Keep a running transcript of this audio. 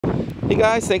Hey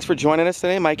guys, thanks for joining us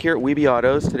today. Mike here at WeBe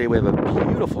Autos. Today we have a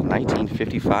beautiful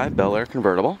 1955 Belair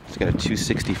Convertible. It's got a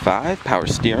 265, power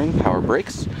steering, power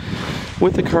brakes,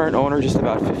 with the current owner just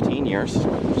about 15 years.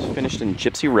 It's finished in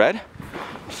Gypsy red,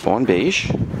 fawn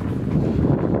beige.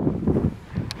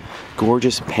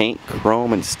 Gorgeous paint,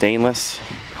 chrome and stainless.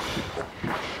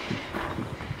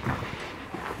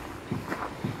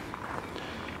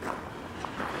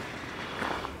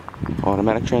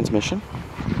 Automatic transmission.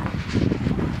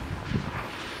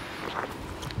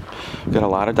 Got a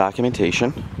lot of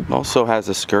documentation. Also has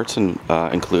the skirts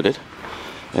included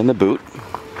in the boot.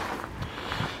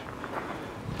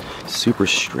 Super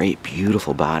straight,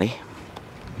 beautiful body.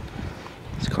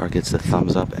 This car gets the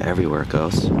thumbs up everywhere it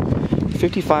goes.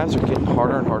 55s are getting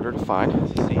harder and harder to find.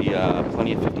 See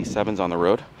plenty of 57s on the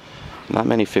road. Not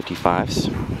many 55s.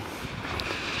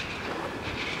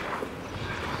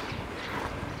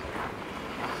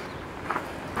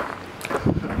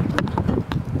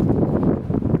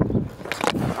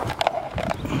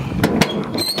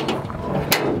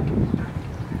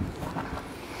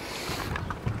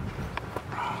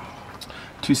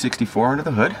 .264 under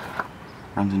the hood.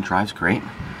 Runs and drives great. You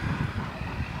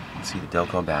can see the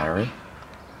Delco battery.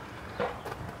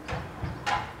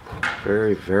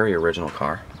 Very, very original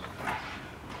car.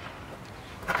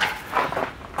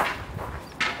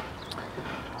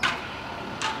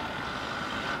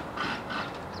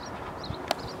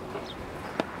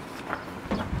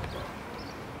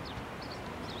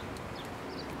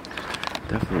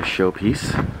 Definitely a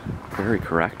showpiece. Very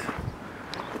correct.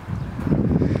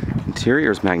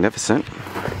 Interior is magnificent.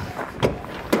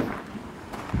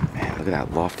 Man, look at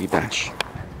that lofty bench.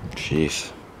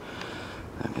 Jeez,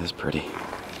 that is pretty.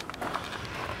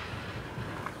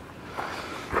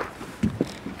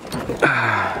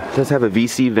 It does have a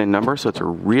VC VIN number, so it's a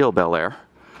real Belair.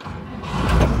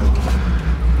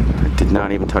 I did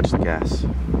not even touch the gas.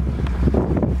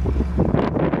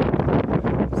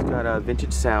 It's got a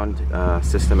vintage sound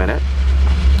system in it.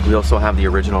 We also have the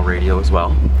original radio as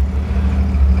well.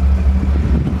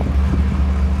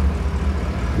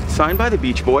 Signed by the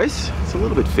Beach Boys. It's a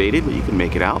little bit faded, but you can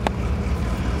make it out.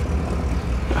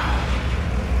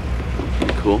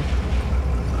 Cool.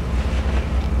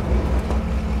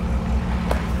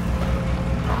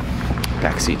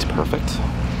 Back seat's perfect.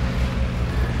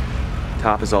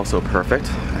 Top is also perfect.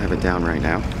 I have it down right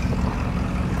now.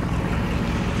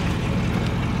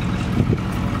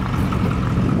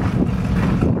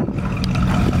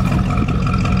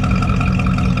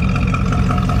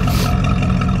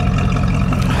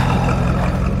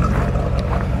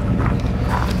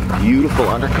 Beautiful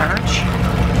undercarriage.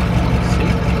 See?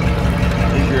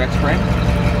 There's your X-frame.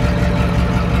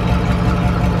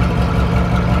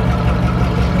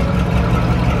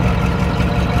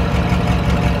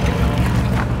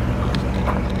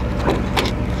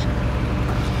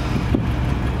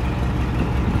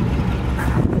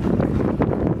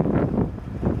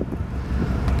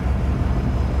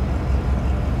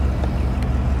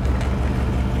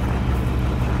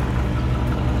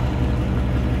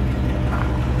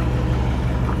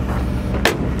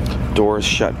 Doors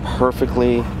shut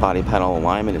perfectly. Body panel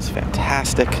alignment is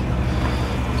fantastic.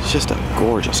 It's just a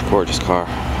gorgeous, gorgeous car.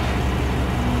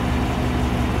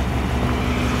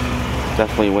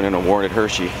 Definitely win an award at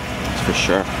Hershey, that's for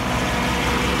sure.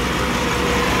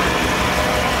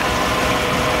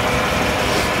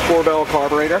 Four-barrel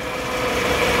carburetor.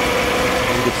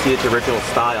 You can see its original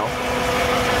style.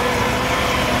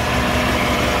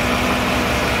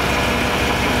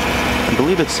 I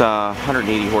believe it's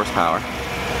 180 horsepower.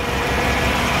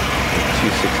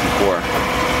 264.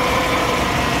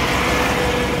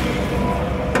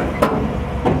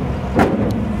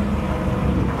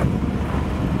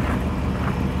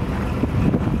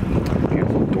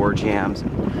 Beautiful door jambs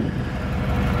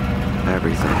and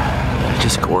everything.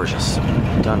 Just gorgeous.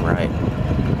 Done right.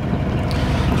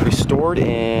 It's restored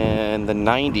in the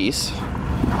 90s.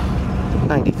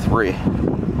 93.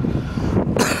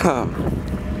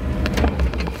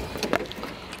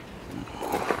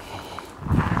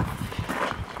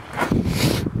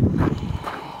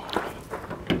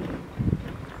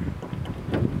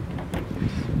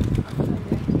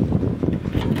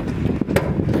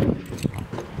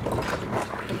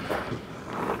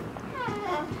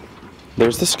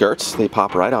 There's the skirts, they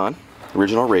pop right on.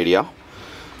 Original radio.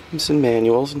 And some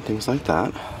manuals and things like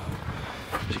that.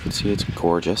 As you can see, it's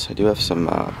gorgeous. I do have some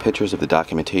pictures of the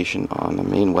documentation on the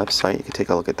main website. You can take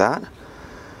a look at that.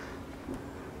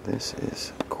 This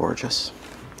is gorgeous.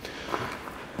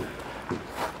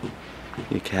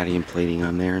 The Acadian plating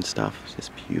on there and stuff. It's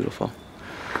just beautiful.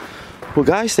 Well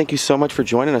guys, thank you so much for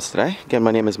joining us today. Again,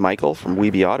 my name is Michael from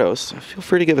WeBe Autos. Feel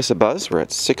free to give us a buzz. We're at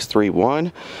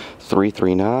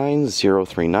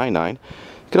 631-339-0399. You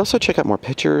can also check out more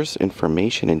pictures,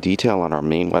 information, and detail on our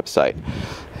main website.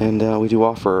 And we do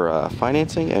offer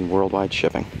financing and worldwide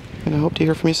shipping. And I hope to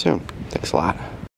hear from you soon. Thanks a lot.